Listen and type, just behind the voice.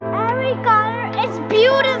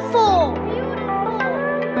beautiful.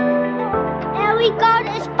 Every color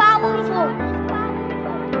is powerful.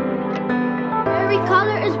 Every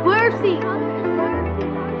color is worthy.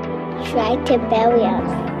 Try to bury us.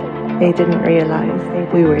 They didn't realize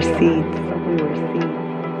we were seeds.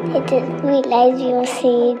 They didn't realize you were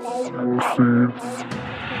seeds.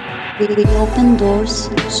 We open doors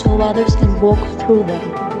so others can walk through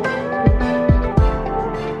them.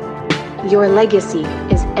 Your legacy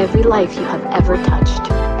is every life you have ever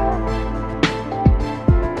touched.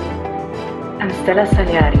 I'm Stella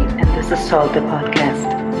Saliari, and this is Salt the Podcast.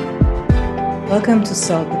 Welcome to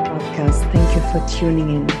Salt the Podcast. Thank you for tuning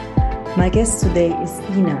in. My guest today is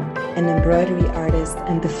Ina, an embroidery artist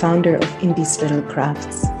and the founder of Indi's Little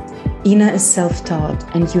Crafts. Ina is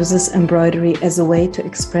self-taught and uses embroidery as a way to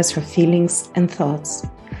express her feelings and thoughts.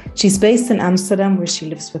 She's based in Amsterdam, where she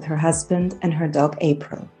lives with her husband and her dog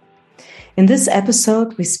April. In this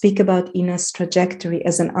episode, we speak about Ina's trajectory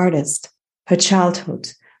as an artist, her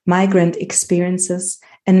childhood, migrant experiences,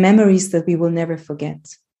 and memories that we will never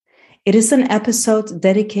forget. It is an episode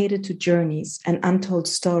dedicated to journeys and untold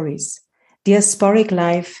stories, diasporic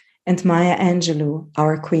life, and Maya Angelou,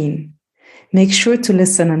 our queen. Make sure to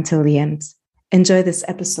listen until the end. Enjoy this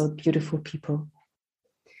episode, beautiful people.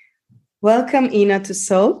 Welcome, Ina, to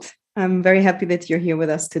Salt. I'm very happy that you're here with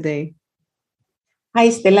us today. Hi,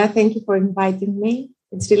 Stella. Thank you for inviting me.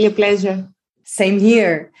 It's really a pleasure. Same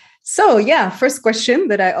here. So, first question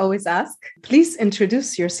that I always ask. Please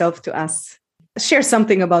introduce yourself to us. Share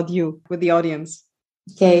something about you with the audience.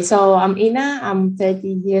 Okay, so I'm Ina. I'm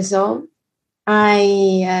 30 years old.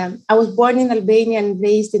 I was born in Albania and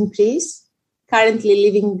raised in Greece, currently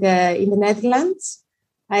living in the Netherlands.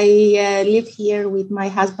 I live here with my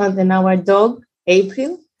husband and our dog,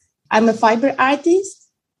 April. I'm a fiber artist.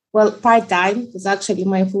 Well, part-time, because actually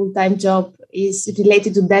my full-time job is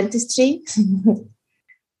related to dentistry.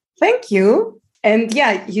 Thank you. And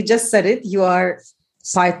you just said it. You are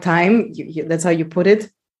part-time. That's how you put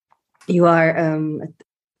it. You are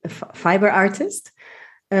a fiber artist.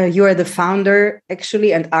 You are the founder,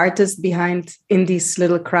 actually, and artist behind Indi's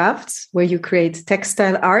Little Crafts, where you create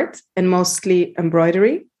textile art and mostly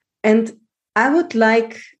embroidery. And I would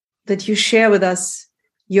like that you share with us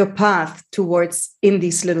your path towards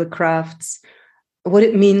Indi's Little Crafts, what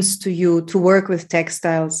it means to you to work with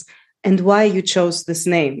textiles, and why you chose this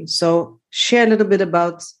name. So share a little bit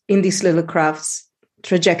about Indi's Little Crafts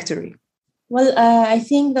trajectory. Well, I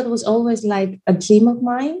think that was always like a dream of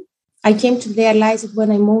mine. I came to realize it when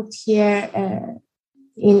I moved here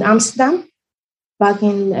in Amsterdam back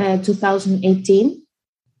in 2018.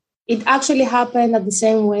 It actually happened at the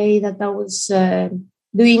same way that I was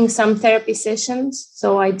doing some therapy sessions.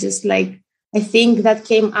 So I think that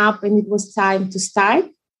came up and it was time to start.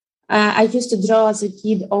 I used to draw as a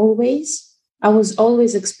kid always. I was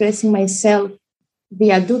always expressing myself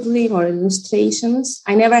via doodling or illustrations.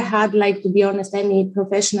 I never had, to be honest, any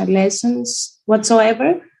professional lessons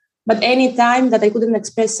whatsoever. But any time that I couldn't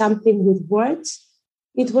express something with words,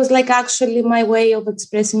 it was actually my way of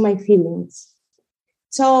expressing my feelings.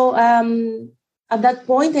 So at that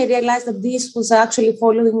point, I realized that this was actually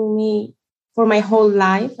following me for my whole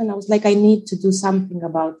life. And I was I need to do something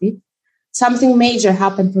about it. Something major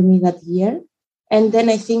happened for me that year. And then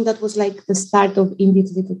I think that was the start of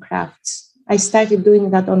Indi's Little Crafts. I started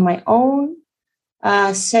doing that on my own,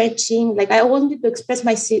 searching. I wanted to express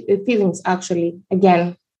my feelings, actually,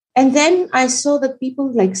 again. And then I saw that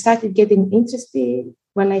people started getting interested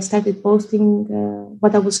when I started posting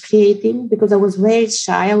what I was creating, because I was very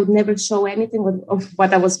shy. I would never show anything of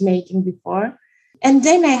what I was making before. And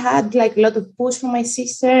then I had a lot of push from my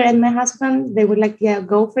sister and my husband. They were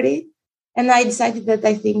go for it. And I decided that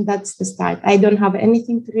I think that's the start. I don't have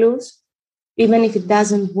anything to lose. Even if it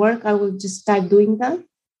doesn't work, I will just start doing that.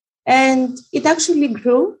 And it actually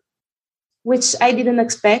grew, which I didn't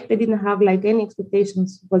expect. I didn't have any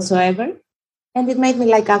expectations whatsoever. And it made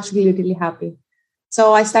me actually really happy.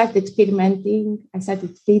 So I started experimenting, I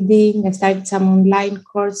started reading, I started some online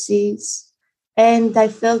courses, and I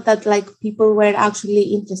felt that people were actually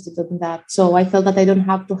interested in that. So I felt that I don't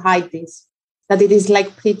have to hide this, that it is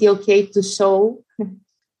pretty okay to show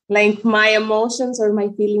my emotions or my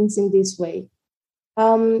feelings in this way.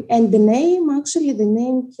 And the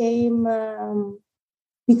name came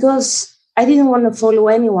because I didn't want to follow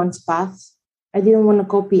anyone's path. I didn't want to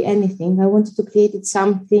copy anything. I wanted to create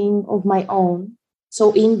something of my own.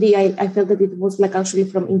 So indie, I felt that it was actually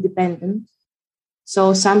from independent.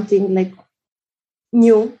 So something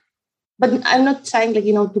new. But I'm not trying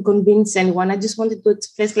to convince anyone. I just wanted to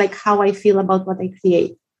express how I feel about what I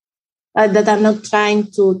create. that I'm not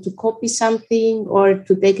trying to copy something or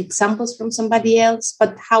to take examples from somebody else,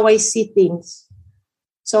 but how I see things.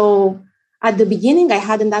 So at the beginning, I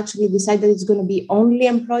hadn't actually decided it's going to be only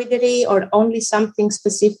embroidery or only something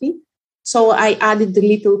specific. So I added the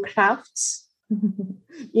little crafts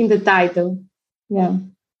in the title. Yeah,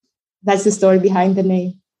 that's the story behind the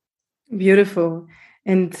name. Beautiful.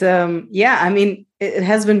 And I mean, it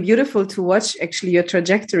has been beautiful to watch actually your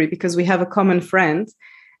trajectory, because we have a common friend.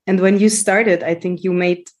 And when you started, I think you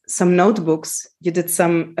made some notebooks. You did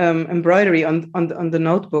some embroidery on the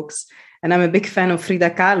notebooks. And I'm a big fan of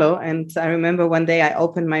Frida Kahlo. And I remember one day I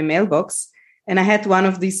opened my mailbox and I had one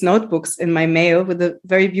of these notebooks in my mail with a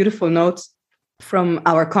very beautiful note from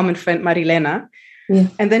our common friend, Marilena. Yeah.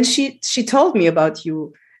 And then she told me about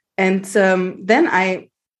you. And then I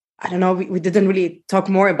don't know, we didn't really talk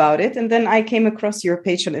more about it. And then I came across your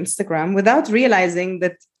page on Instagram without realizing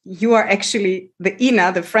that you are actually the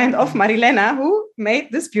Ina, the friend of Marilena, who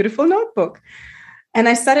made this beautiful notebook. And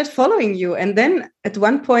I started following you. And then at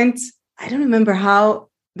one point, I don't remember how,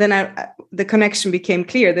 then the connection became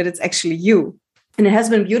clear that it's actually you. And it has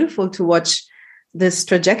been beautiful to watch this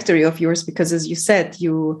trajectory of yours, because as you said,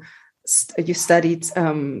 you studied,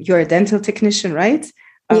 you're a dental technician, right?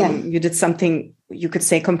 You did something, you could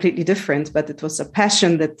say, completely different, but it was a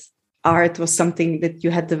passion, that art was something that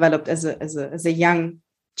you had developed as a young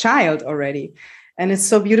child already. And it's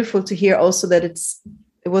so beautiful to hear also that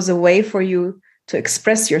it was a way for you to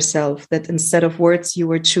express yourself, that instead of words, you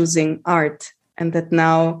were choosing art, and that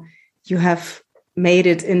now you have made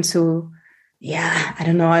it into, I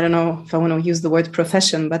don't know if I want to use the word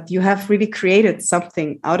profession, but you have really created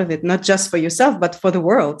something out of it, not just for yourself, but for the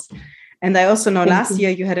world. And I also know last year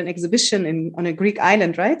you had an exhibition on a Greek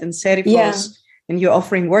island, right? In Serifos, and you're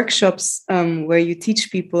offering workshops where you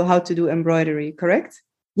teach people how to do embroidery, correct?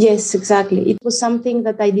 Yes, exactly. It was something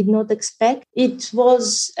that I did not expect. It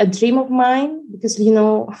was a dream of mine because,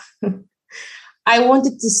 I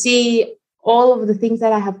wanted to see all of the things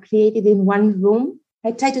that I have created in one room.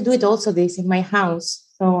 I try to do it also this in my house.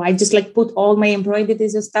 So I just put all my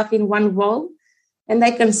embroideries and stuff in one wall, and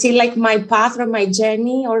I can see my path or my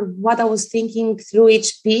journey or what I was thinking through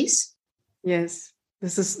each piece. Yes,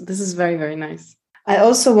 this is very, very nice. I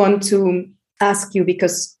also want to ask you,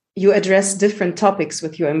 because you address different topics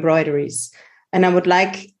with your embroideries, and I would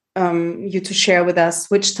like you to share with us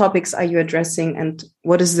which topics are you addressing and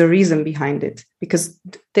what is the reason behind it, because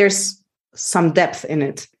there's some depth in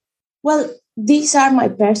it. Well, these are my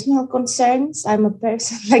personal concerns. I'm a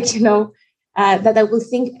person that I will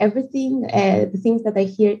think everything, the things that I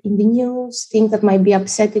hear in the news, things that might be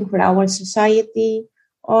upsetting for our society,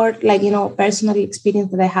 or personal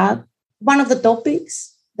experience that I have. One of the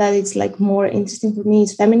topics that it's more interesting for me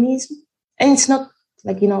is feminism. And it's not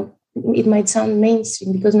it might sound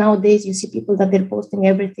mainstream, because nowadays you see people that they're posting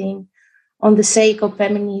everything on the sake of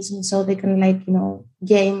feminism, so they can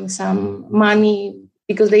gain some money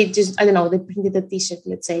because they just, they printed a t-shirt,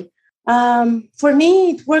 let's say. For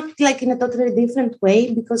me, it worked in a totally different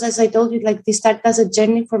way, because as I told you, this started as a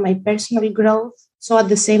journey for my personal growth. So at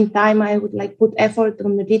the same time, I would put effort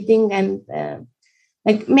on reading and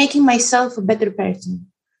making myself a better person.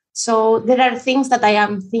 So there are things that I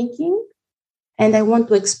am thinking and I want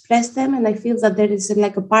to express them. And I feel that there is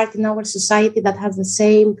a part in our society that has the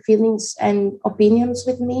same feelings and opinions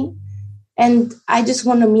with me. And I just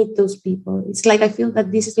want to meet those people. It's I feel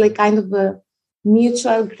that this is kind of a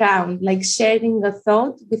mutual ground, sharing a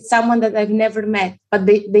thought with someone that I've never met, but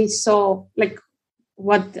they saw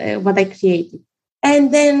what I created.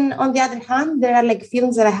 And then on the other hand, there are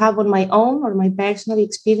feelings that I have on my own or my personal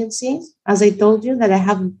experiences. As I told you, that I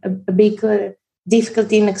have a big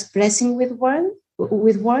difficulty in expressing with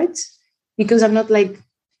words, because I'm not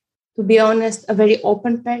to be honest, a very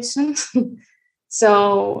open person.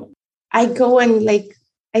 So I go and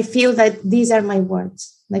I feel that these are my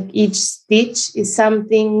words. Each stitch is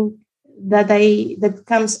something that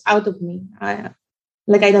comes out of me. I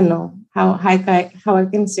don't know how I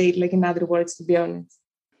can say it in other words, to be honest.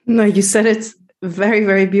 No, you said it very,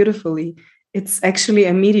 very beautifully. It's actually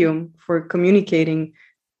a medium for communicating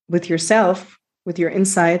with yourself, with your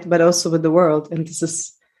insight, but also with the world. And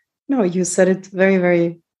you said it very,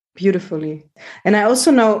 very beautifully. And I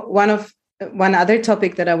also know one other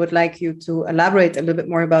topic that I would like you to elaborate a little bit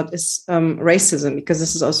more about is racism, because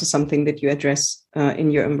this is also something that you address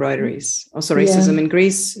in your embroideries. Also racism in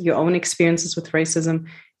Greece, your own experiences with racism.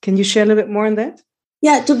 Can you share a little bit more on that?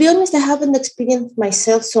 Yeah, to be honest, I haven't experienced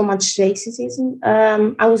myself so much racism.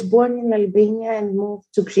 I was born in Albania and moved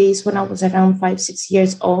to Greece when I was around 5-6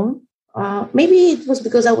 years old. Maybe it was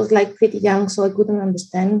because I was pretty young, so I couldn't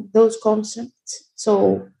understand those concepts.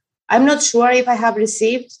 So I'm not sure if I have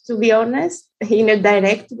received, to be honest, in a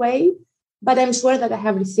direct way, but I'm sure that I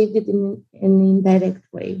have received it in an indirect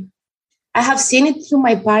way. I have seen it through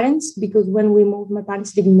my parents, because when we moved, my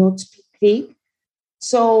parents did not speak Greek.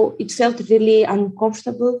 So it felt really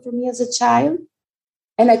uncomfortable for me as a child.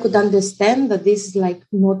 And I could understand that this is like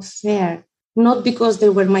not fair, not because they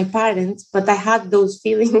were my parents, but I had those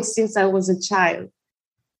feelings since I was a child.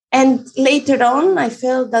 And later on, I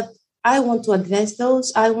felt that I want to address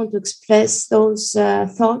those. I want to express those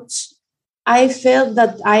thoughts. I felt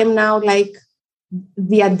that I am now like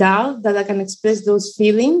the adult, that I can express those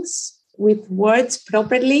feelings with words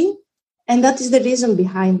properly. And that is the reason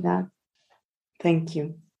behind that. Thank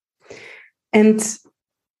you. And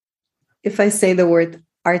if I say the word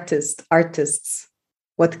artists,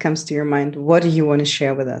 what comes to your mind? What do you want to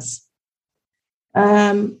share with us?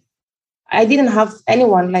 I didn't have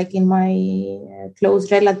anyone like in my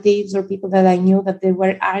close relatives or people that I knew that they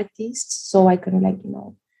were artists. So I can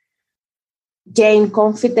gain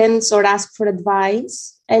confidence or ask for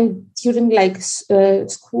advice. And during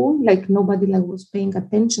school, nobody was paying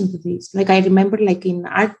attention to this. I remember in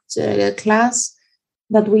art class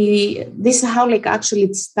that this is how actually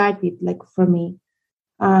it started for me.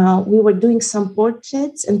 We were doing some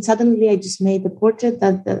portraits, and suddenly I just made a portrait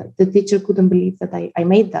that the teacher couldn't believe that I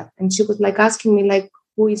made that. And she was asking me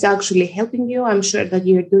who is actually helping you? I'm sure that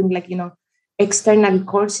you're doing external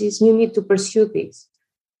courses. You need to pursue this.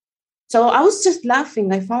 So I was just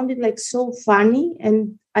laughing. I found it so funny,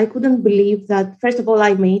 and I couldn't believe that, first of all,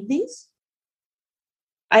 I made this.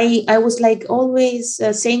 I was always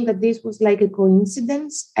saying that this was a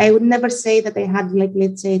coincidence. I would never say that I had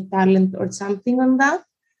let's say talent or something on that.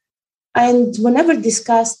 And whenever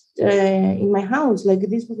discussed in my house,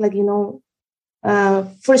 this was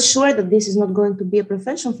for sure that this is not going to be a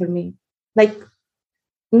profession for me.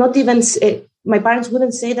 Not even my parents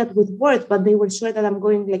wouldn't say that with words, but they were sure that I'm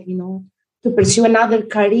going to pursue another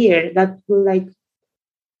career that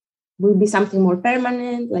will be something more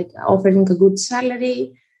permanent, offering a good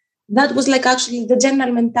salary. That was actually the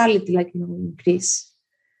general mentality, in Greece.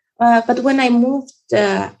 But when I moved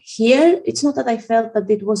here, it's not that I felt that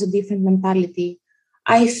it was a different mentality.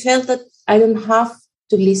 I felt that I don't have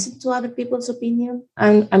to listen to other people's opinion.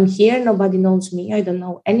 I'm here. Nobody knows me. I don't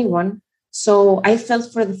know anyone. So I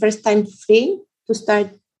felt for the first time free to start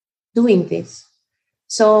doing this.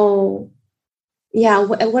 So, yeah,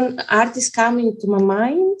 when art is coming to my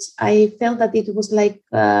mind, I felt that it was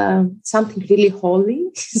something really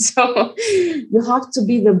holy. So you have to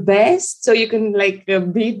be the best so you can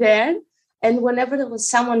be there. And whenever there was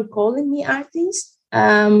someone calling me artist,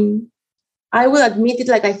 I will admit it,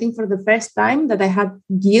 I think for the first time, that I had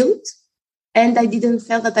guilt, and I didn't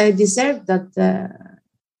feel that I deserved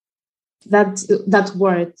that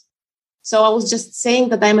word. So I was just saying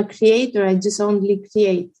that I'm a creator. I just only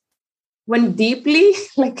create. When deeply,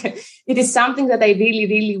 it is something that I really,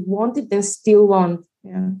 really wanted and still want.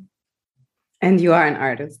 Yeah. And you are an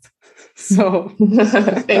artist. So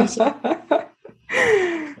thank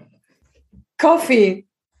you. Coffee,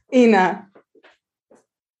 Ina.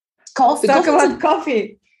 Coffee. Talk about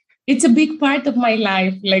coffee. It's a big part of my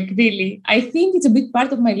life, really. I think it's a big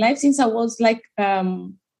part of my life since I was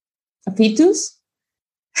a fetus.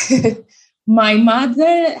 My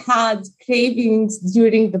mother had cravings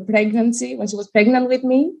during the pregnancy, when she was pregnant with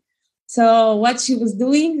me. So what she was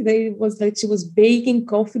doing, was she was baking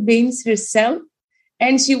coffee beans herself,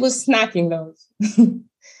 and she was snacking those.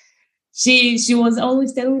 She was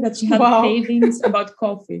always telling me that she had cravings about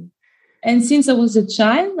coffee. And since I was a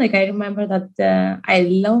child, I remember that I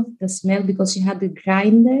loved the smell because she had a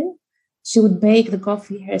grinder. She would bake the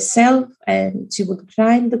coffee herself, and she would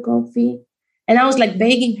grind the coffee. And I was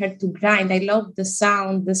begging her to grind. I loved the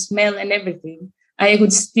sound, the smell, and everything. I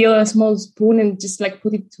would steal a small spoon and just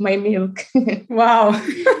put it to my milk. Wow.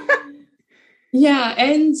 Yeah,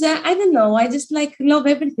 and I don't know. I just love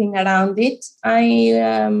everything around it.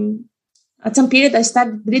 At some period, I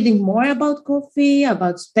started reading more about coffee,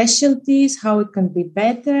 about specialties, how it can be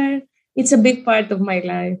better. It's a big part of my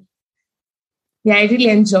life. Yeah, I really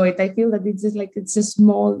enjoy it. I feel that it's just it's a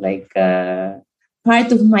small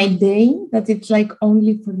part of my day that it's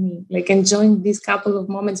only for me, enjoying these couple of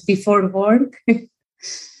moments before work.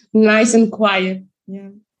 Nice and quiet. Yeah.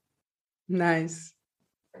 Nice.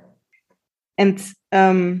 And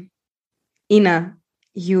Ina,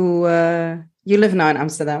 you live now in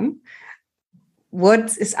Amsterdam.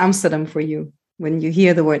 What is Amsterdam for you? When you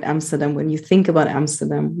hear the word Amsterdam, when you think about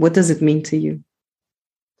Amsterdam, what does it mean to you?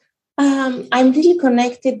 I'm really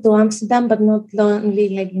connected to Amsterdam, but not only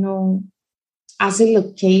as a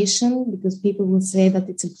location, because people will say that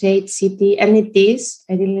it's a great city, and it is.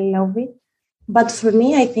 I really love it. But for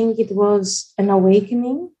me, I think it was an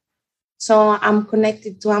awakening. So I'm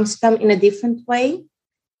connected to Amsterdam in a different way.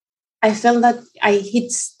 I felt that I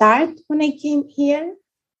hit start when I came here.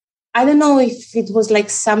 I don't know if it was like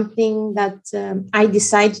something that I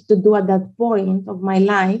decided to do at that point of my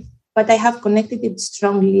life, but I have connected it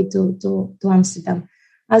strongly to Amsterdam.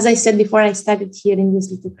 As I said before, I started here in these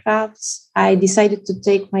little crafts. I decided to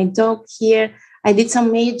take my dog here. I did some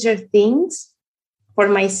major things for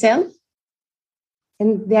myself,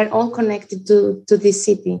 and they're all connected to this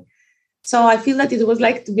city. So I feel that it was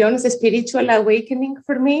like, to be honest, a spiritual awakening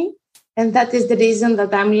for me. And that is the reason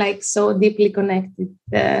that I'm like so deeply connected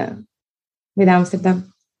with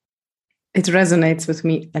Amsterdam. It resonates with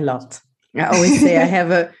me a lot. I always say I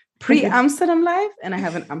have a pre-Amsterdam life and I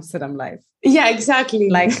have an Amsterdam life. Yeah, exactly.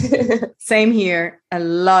 Like, same here. A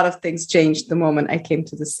lot of things changed the moment I came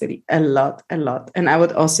to the city. A lot. And I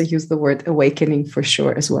would also use the word awakening for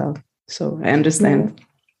sure as well. So I understand. Yeah.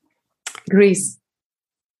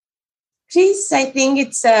 Greece, I think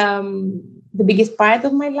it's the biggest part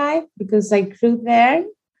of my life because I grew there.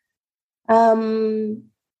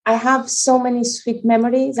 I have so many sweet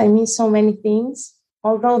memories. I miss so many things.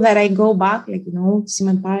 Although that I go back, like, to see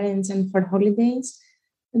my parents and for holidays,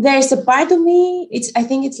 there's a part of me, I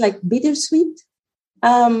think it's like bittersweet.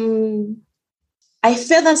 I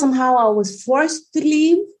felt that somehow I was forced to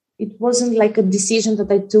leave. It wasn't like a decision that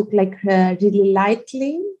I took like really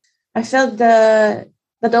lightly. I felt that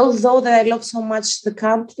although that I love so much the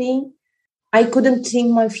country, I couldn't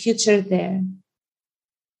think my future there.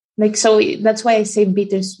 Like, so that's why I say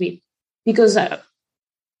bittersweet, because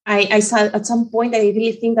I saw at some point, I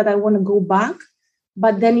really think that I want to go back.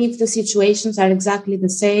 But then if the situations are exactly the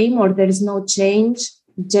same or there is no change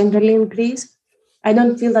generally in Greece, I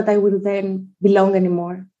don't feel that I will then belong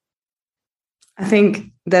anymore. I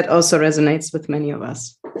think that also resonates with many of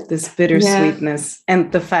us, this bittersweetness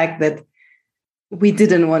and the fact that we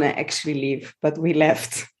didn't want to actually leave, but we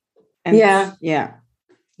left. And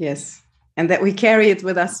yes. And that we carry it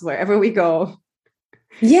with us wherever we go.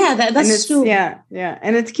 Yeah, that's true. Yeah.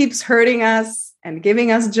 And it keeps hurting us and giving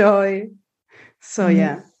us joy. So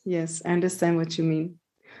yes, I understand what you mean.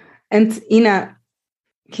 And Ina,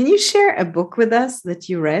 can you share a book with us that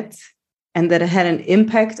you read and that had an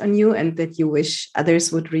impact on you and that you wish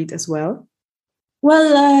others would read as well?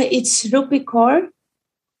 Well, it's Rupi Kaur.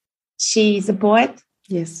 She's a poet.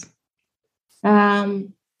 Yes.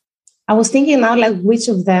 I was thinking now, like, which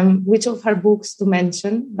of her books to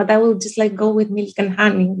mention, but I will just like go with Milk and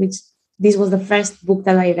Honey, which this was the first book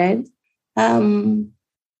that I read.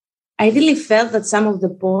 I really felt that some of the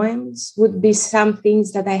poems would be some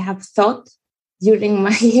things that I have thought during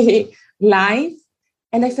my life.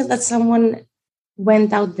 And I felt that someone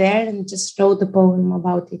went out there and just wrote a poem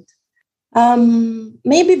about it.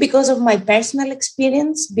 Maybe because of my personal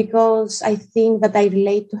experience, because I think that I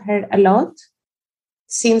relate to her a lot.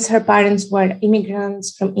 Since her parents were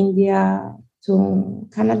immigrants from India to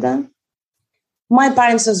Canada. My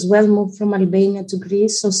parents as well moved from Albania to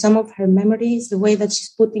Greece. So some of her memories, the way that she's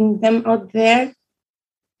putting them out there,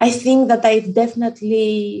 I think that I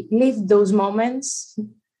definitely lived those moments.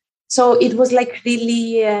 So it was like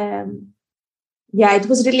really, it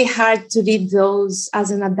was really hard to read those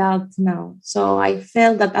as an adult now. So I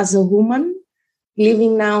felt that as a woman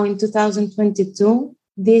living now in 2022,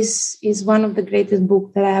 this is one of the greatest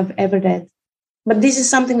books that I have ever read. But this is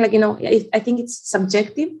something like, I think it's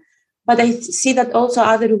subjective, but I see that also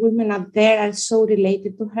other women out there are so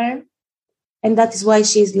related to her. And that is why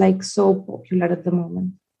she's like so popular at the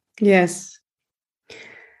moment. Yes.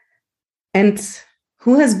 And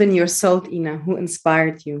who has been your salt, Ina? Who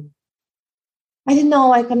inspired you? I don't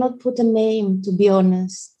know. I cannot put a name, to be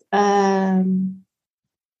honest. I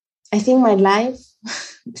think my life.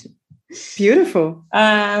 Beautiful. There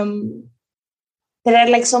are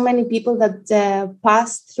like so many people that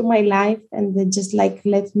passed through my life and they just like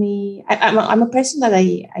let me. I'm a person that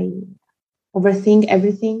I overthink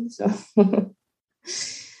everything. So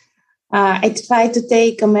I try to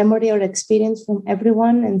take a memory or experience from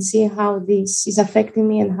everyone and see how this is affecting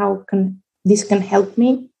me and how this can help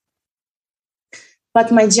me.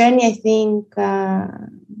 But my journey, I think,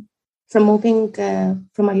 from moving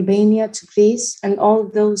from Albania to Greece and all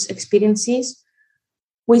those experiences,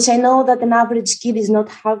 which I know that an average kid is not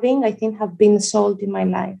having, I think have been sold in my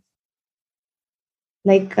life.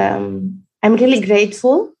 Like, I'm really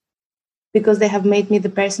grateful because they have made me the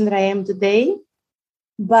person that I am today.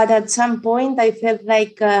 But at some point, I felt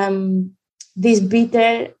like this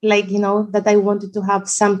bitter, like, that I wanted to have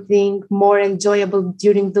something more enjoyable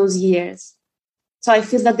during those years. So I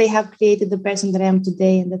feel that they have created the person that I am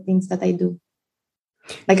today and the things that I do.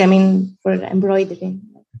 For embroidery.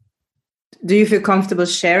 Do you feel comfortable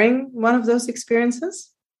sharing one of those experiences?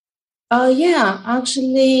 Yeah,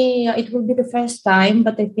 actually, it will be the first time,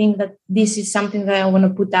 but I think that this is something that I want to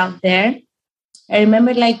put out there. I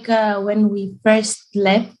remember when we first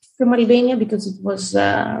left from Albania, because it was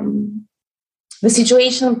the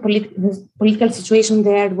political situation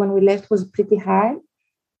there when we left was pretty hard.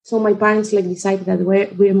 So my parents decided that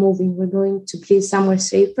we're moving, we're going to Greece, somewhere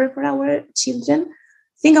safer for our children.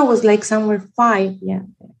 I think I was somewhere 5, yeah.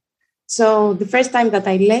 So the first time that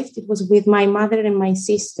I left, it was with my mother and my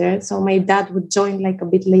sister. So my dad would join a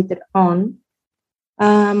bit later on.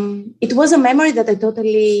 It was a memory that I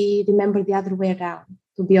totally remember the other way around,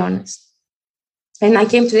 to be honest. And I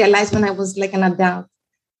came to realize when I was an adult.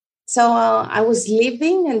 So I was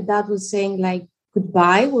leaving and Dad was saying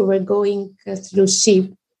goodbye. We were going through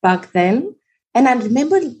ship back then. And I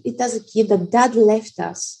remember it as a kid that Dad left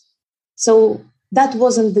us. So that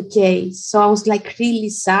wasn't the case. So I was really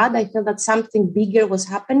sad. I felt that something bigger was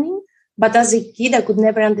happening. But as a kid, I could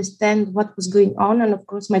never understand what was going on. And of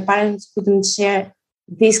course, my parents couldn't share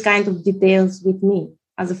these kind of details with me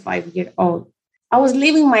as a 5-year-old. I was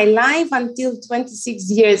living my life until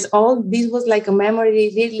 26 years old. This was a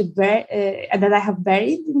memory really that I have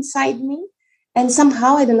buried inside me. And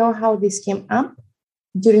somehow, I don't know how this came up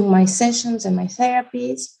during my sessions and my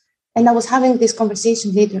therapies. And I was having this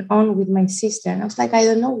conversation later on with my sister. And I was I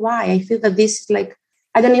don't know why. I feel that this is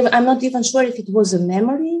I'm not even sure if it was a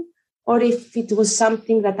memory or if it was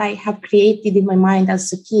something that I have created in my mind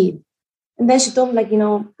as a kid. And then she told me,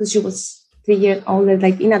 because she was 3 years older,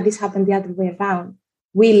 this happened the other way around.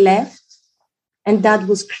 We left and Dad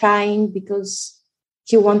was crying because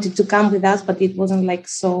he wanted to come with us, but it wasn't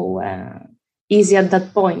so easy at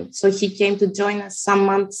that point. So he came to join us some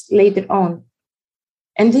months later on.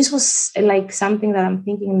 And this was something that I'm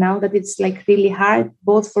thinking now that it's really hard,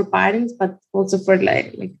 both for parents, but also for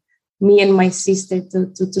me and my sister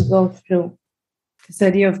to go through. This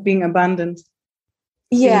idea of being abandoned,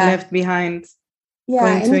 being left behind,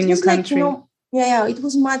 going to a new country. It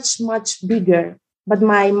was much, much bigger. But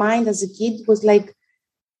my mind as a kid was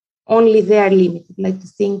only there limited, to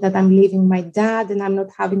think that I'm leaving my dad and I'm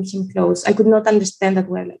not having him close. I could not understand that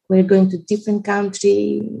we're going to different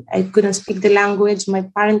country. I couldn't speak the language, my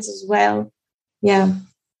parents as well. Yeah.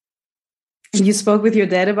 And you spoke with your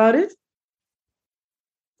dad about it?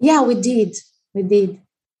 Yeah, we did.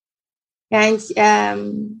 And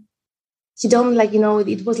he told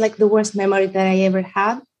me, it was the worst memory that I ever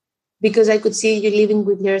had, because I could see you living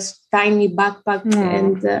with your tiny backpack.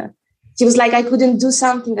 And he was I couldn't do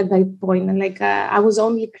something at that point. And I was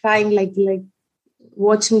only crying,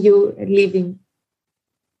 watching you leaving.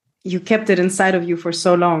 You kept it inside of you for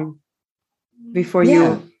so long before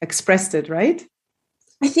you expressed it, right?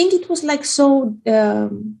 I think it was so,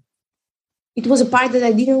 it was a part that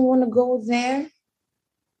I didn't want to go there.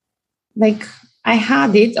 I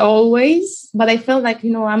had it always, but I felt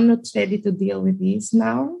I'm not ready to deal with this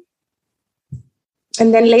now.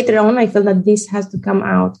 And then later on, I felt that this has to come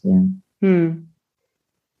out. Yeah.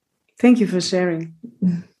 Thank you for sharing.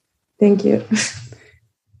 Thank you.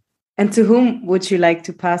 And to whom would you like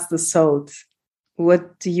to pass the salt?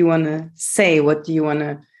 What do you want to say? What do you want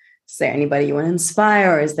to say? Anybody you want to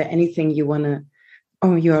inspire? Or is there anything you want to,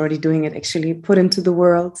 you're already doing it, actually put into the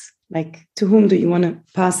world? To whom do you want to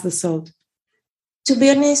pass the salt? To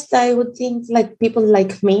be honest, I would think people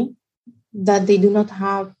like me, that they do not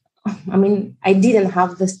have, I didn't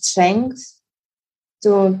have the strength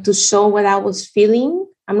to show what I was feeling.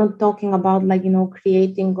 I'm not talking about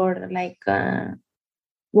creating or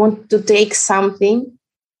want to take something.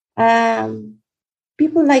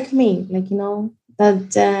 People like me,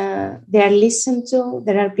 that they are listened to.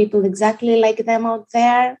 There are people exactly like them out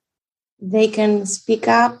there. They can speak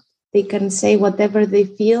up. They can say whatever they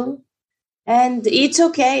feel. And it's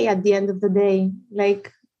okay at the end of the day.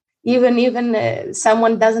 Even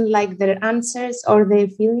someone doesn't like their answers or their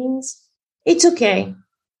feelings, it's okay.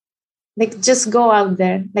 Just go out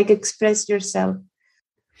there, express yourself.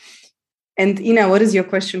 And Ina, what is your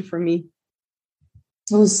question for me?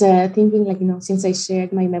 I was thinking, since I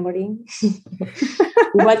shared my memory,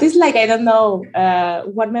 what is I don't know,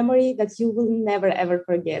 what memory that you will never, ever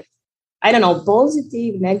forget? I don't know,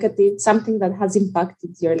 positive, negative, something that has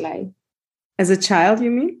impacted your life. As a child,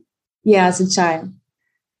 you mean? Yeah, as a child.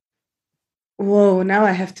 Whoa, now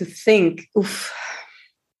I have to think. Oof.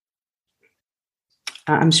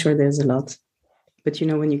 I'm sure there's a lot. But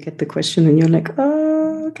when you get the question and you're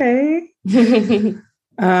oh, okay.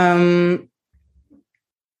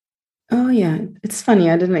 Oh, yeah. It's funny.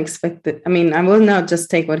 I didn't expect it. I mean, I will now just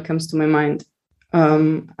take what comes to my mind.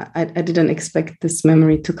 I didn't expect this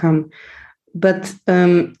memory to come. But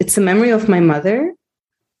it's a memory of my mother.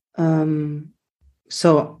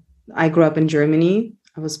 So I grew up in Germany.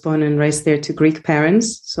 I was born and raised there to Greek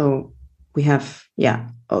parents. So we have,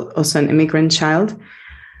 also an immigrant child.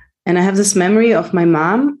 And I have this memory of my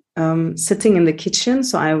mom sitting in the kitchen.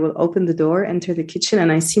 So I will open the door, enter the kitchen,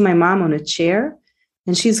 and I see my mom on a chair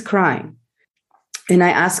and she's crying. And I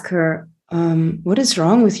ask her, what is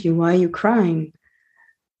wrong with you? Why are you crying?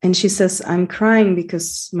 And she says, I'm crying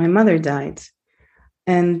because my mother died.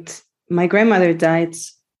 And my grandmother died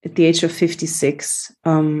at the age of 56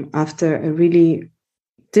 after a really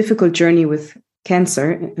difficult journey with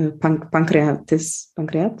cancer,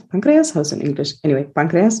 pancreas, how's in English? Anyway,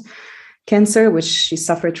 pancreas cancer, which she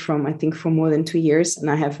suffered from, I think, for more than 2 years. And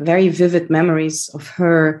I have very vivid memories of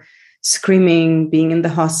her screaming, being in the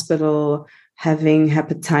hospital, having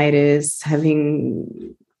hepatitis,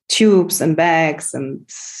 having tubes and bags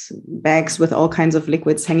with all kinds of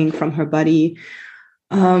liquids hanging from her body,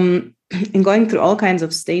 and going through all kinds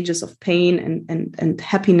of stages of pain and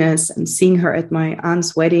happiness, and seeing her at my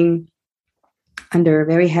aunt's wedding under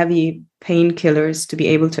very heavy painkillers to be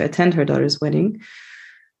able to attend her daughter's wedding.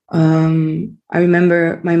 I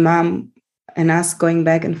remember my mom and us going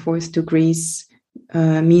back and forth to Greece,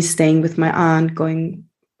 me staying with my aunt,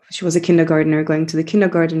 she was a kindergartner, going to the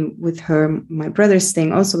kindergarten with her, my brother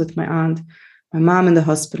staying also with my aunt, my mom in the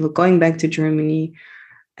hospital, going back to Germany.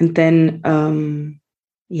 And then, and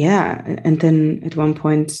then at one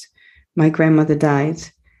point, my grandmother died.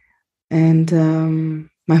 And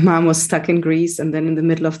my mom was stuck in Greece. And then in the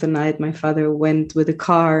middle of the night, my father went with a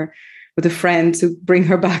car with a friend to bring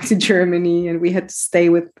her back to Germany. And we had to stay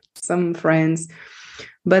with some friends.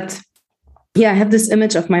 But yeah, I have this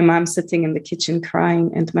image of my mom sitting in the kitchen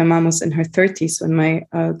crying, and my mom was in her 30s when my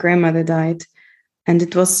grandmother died. And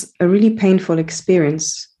it was a really painful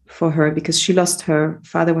experience for her because she lost her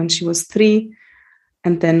father when she was 3.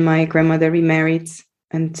 And then my grandmother remarried,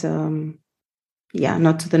 and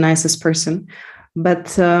not the nicest person.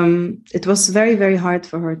 But it was very, very hard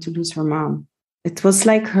for her to lose her mom. It was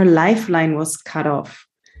like her lifeline was cut off.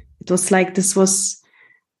 It was like this was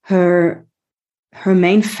her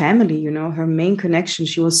main family, her main connection.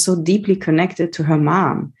 She was so deeply connected to her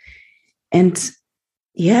mom. And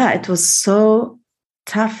yeah, it was so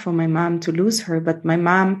tough for my mom to lose her. But my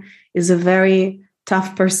mom is a very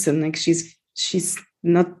tough person. Like she's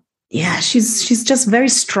not, she's just very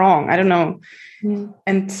strong. I don't know. Mm.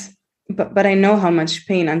 But I know how much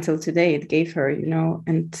pain until today it gave her,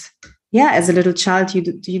 and yeah, as a little child, you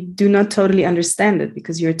do not totally understand it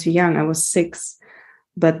because you're too young. I was 6.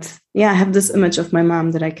 But yeah, I have this image of my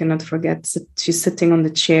mom that I cannot forget. She's sitting on the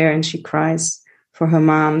chair and she cries for her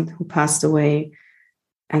mom who passed away.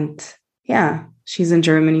 And yeah, she's in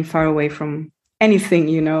Germany, far away from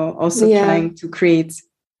anything, also trying to create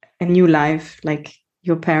a new life like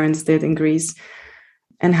your parents did in Greece.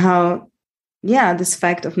 And how, this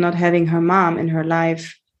fact of not having her mom in her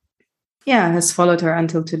life, has followed her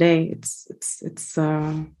until today.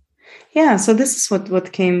 So this is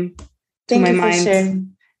what came to my mind.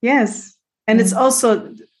 Sharing. Yes. And it's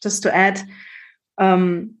also, just to add, a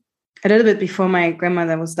little bit before my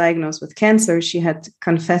grandmother was diagnosed with cancer, she had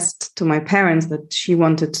confessed to my parents that she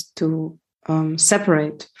wanted to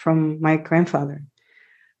separate from my grandfather.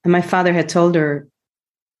 And my father had told her,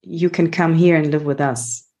 you can come here and live with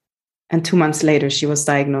us. And 2 months later, she was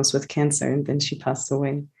diagnosed with cancer, and then she passed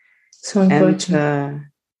away. So unfortunate.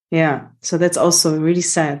 And, so that's also really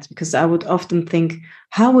sad, because I would often think,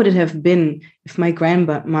 how would it have been if my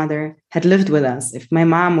grandmother had lived with us, if my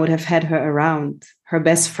mom would have had her around, her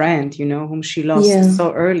best friend, whom she lost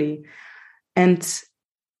so early. And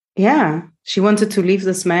she wanted to leave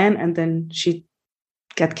this man, and then she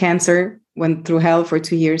got cancer, went through hell for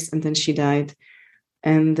 2 years, and then she died.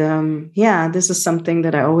 And this is something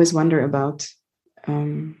that I always wonder about.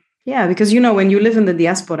 Because, when you live in the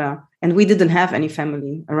diaspora and we didn't have any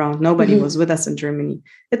family around, nobody was with us in Germany.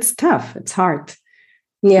 It's tough. It's hard.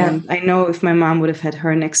 Yeah. And I know if my mom would have had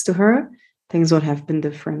her next to her, things would have been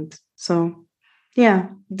different. So,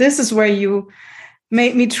 this is where you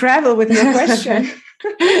made me travel with your question.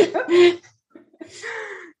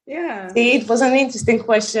 See, it was an interesting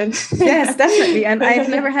question. Yes, definitely. And I've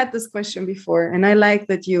never had this question before. And I like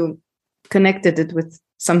that you connected it with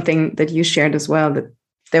something that you shared as well, that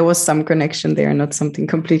there was some connection there, not something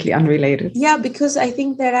completely unrelated. Yeah, because I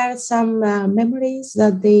think there are some memories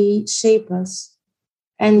that they shape us.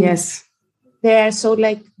 And they are so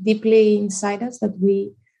deeply inside us that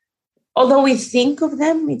we although we think of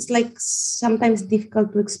them, it's like sometimes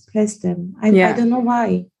difficult to express them. I don't know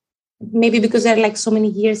why. Maybe because they're like so many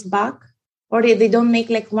years back, or they don't make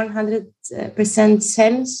like 100%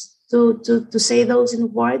 sense to say those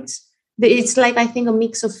in words. It's like, I think, a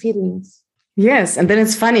mix of feelings. Yes, and then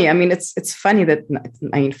it's funny. I mean, it's funny that,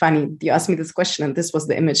 funny. You asked me this question, and this was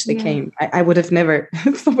the image that came. I would have never,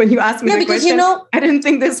 when you asked me the question, I didn't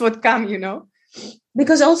think this would come,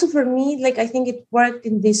 Because also for me, like, I think it worked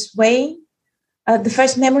in this way. The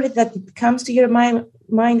first memory that it comes to your mind,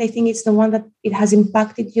 I think it's the one that it has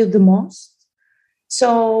impacted you the most.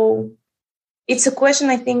 So it's a question,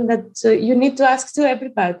 I think, that you need to ask to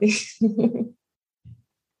everybody.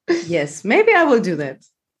 Yes, maybe I will do that.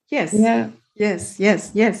 Yes. Yeah. Yes.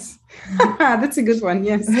 That's a good one.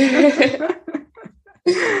 Yes.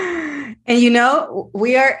 And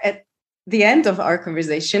we are at the end of our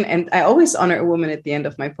conversation, and I always honor a woman at the end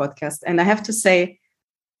of my podcast. And I have to say,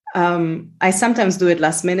 I sometimes do it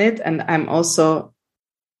last minute, and I'm also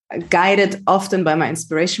guided often by my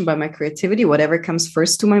inspiration, by my creativity, whatever comes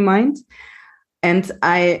first to my mind. And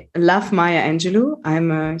I love Maya Angelou.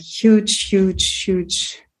 I'm a huge,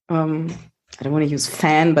 I don't want to use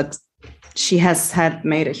fan, but she has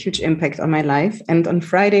made a huge impact on my life. And on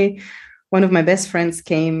Friday, one of my best friends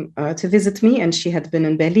came to visit me, and she had been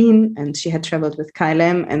in Berlin, and she had traveled with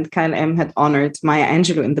KLM, and KLM had honored Maya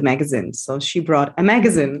Angelou in the magazine. So she brought the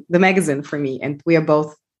magazine for me, and we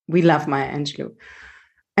love Maya Angelou.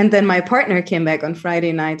 And then my partner came back on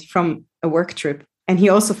Friday night from a work trip, and he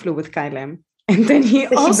also flew with KLM. And then he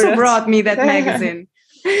also brought me that magazine.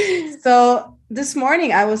 So this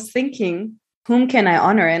morning I was thinking, whom can I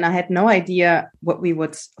honor? And I had no idea what we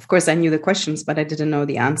would. Of course, I knew the questions, but I didn't know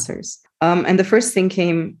the answers. And the first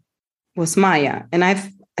thing was Maya. And I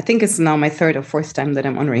think it's now my third or fourth time that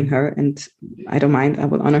I'm honoring her. And I don't mind. I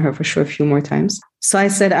will honor her for sure a few more times. So I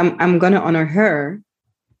said, I'm going to honor her.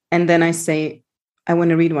 And then I say, I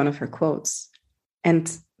want to read one of her quotes. And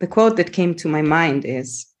the quote that came to my mind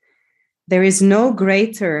is, "There is no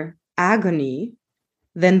greater agony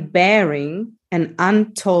than bearing an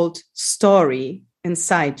untold story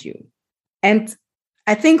inside you." And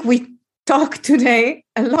I think we talk today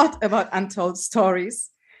a lot about untold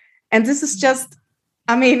stories. And this is just,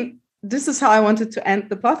 this is how I wanted to end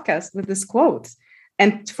the podcast, with this quote.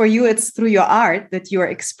 And for you, it's through your art that you are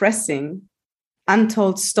expressing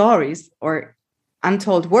untold stories or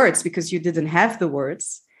untold words, because you didn't have the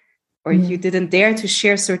words, or you didn't dare to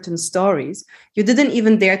share certain stories. You didn't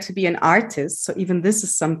even dare to be an artist. So even this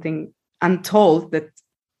is something untold that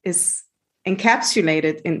is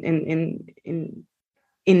encapsulated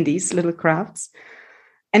in these little crafts.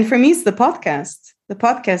 And for me, it's the podcast. The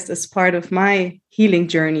podcast is part of my healing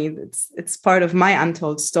journey. It's part of my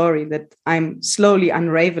untold story that I'm slowly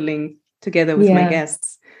unraveling together with my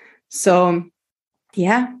guests. So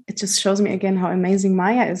it just shows me again how amazing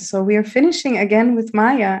Maya is. So we are finishing again with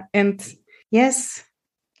Maya. And yes,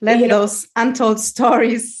 let those untold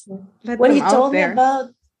stories, when you told me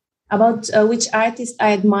about which artist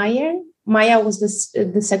I admire, Maya was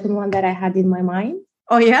the second one that I had in my mind.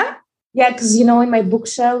 Oh, yeah? Yeah, because, in my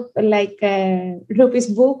bookshelf, like Rupi's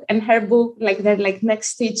book and her book, like they're like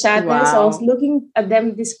next to each other. Wow. So I was looking at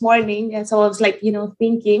them this morning. And so I was like,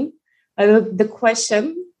 thinking the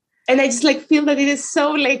question. And I just like feel that it is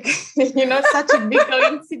so like, such a big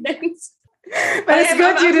coincidence. But it's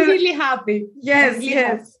good you didn't. I'm really happy.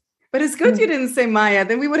 Yes. But it's good you didn't say Maya.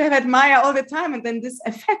 Then we would have had Maya all the time. And then this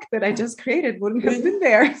effect that I just created wouldn't have been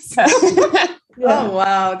there. Oh,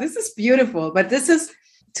 wow. This is beautiful. But this is,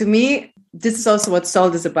 to me, this is also what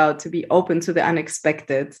Salt is about, to be open to the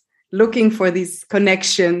unexpected, looking for these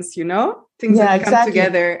connections, things that come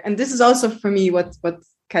together. And this is also for me what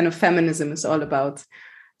kind of feminism is all about.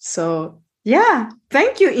 So,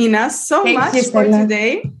 thank you, Ina, so much for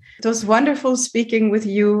today. It was wonderful speaking with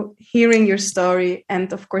you, hearing your story.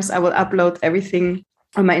 And of course, I will upload everything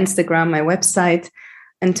on my Instagram, my website.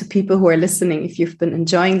 And to people who are listening, if you've been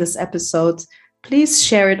enjoying this episode, please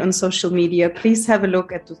share it on social media. Please have a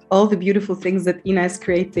look at all the beautiful things that Ina is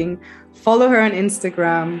creating. Follow her on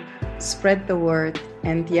Instagram, spread the word.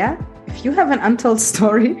 And if you have an untold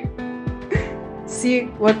story, see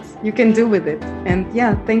what you can do with it. And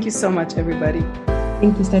thank you so much, everybody.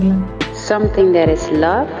 Thank you, Stella. Something that is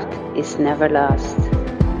loved is never lost.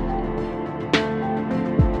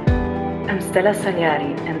 I'm Stella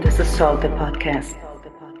Saliari, and this is Salt the Podcast.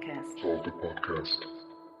 Salt the Podcast.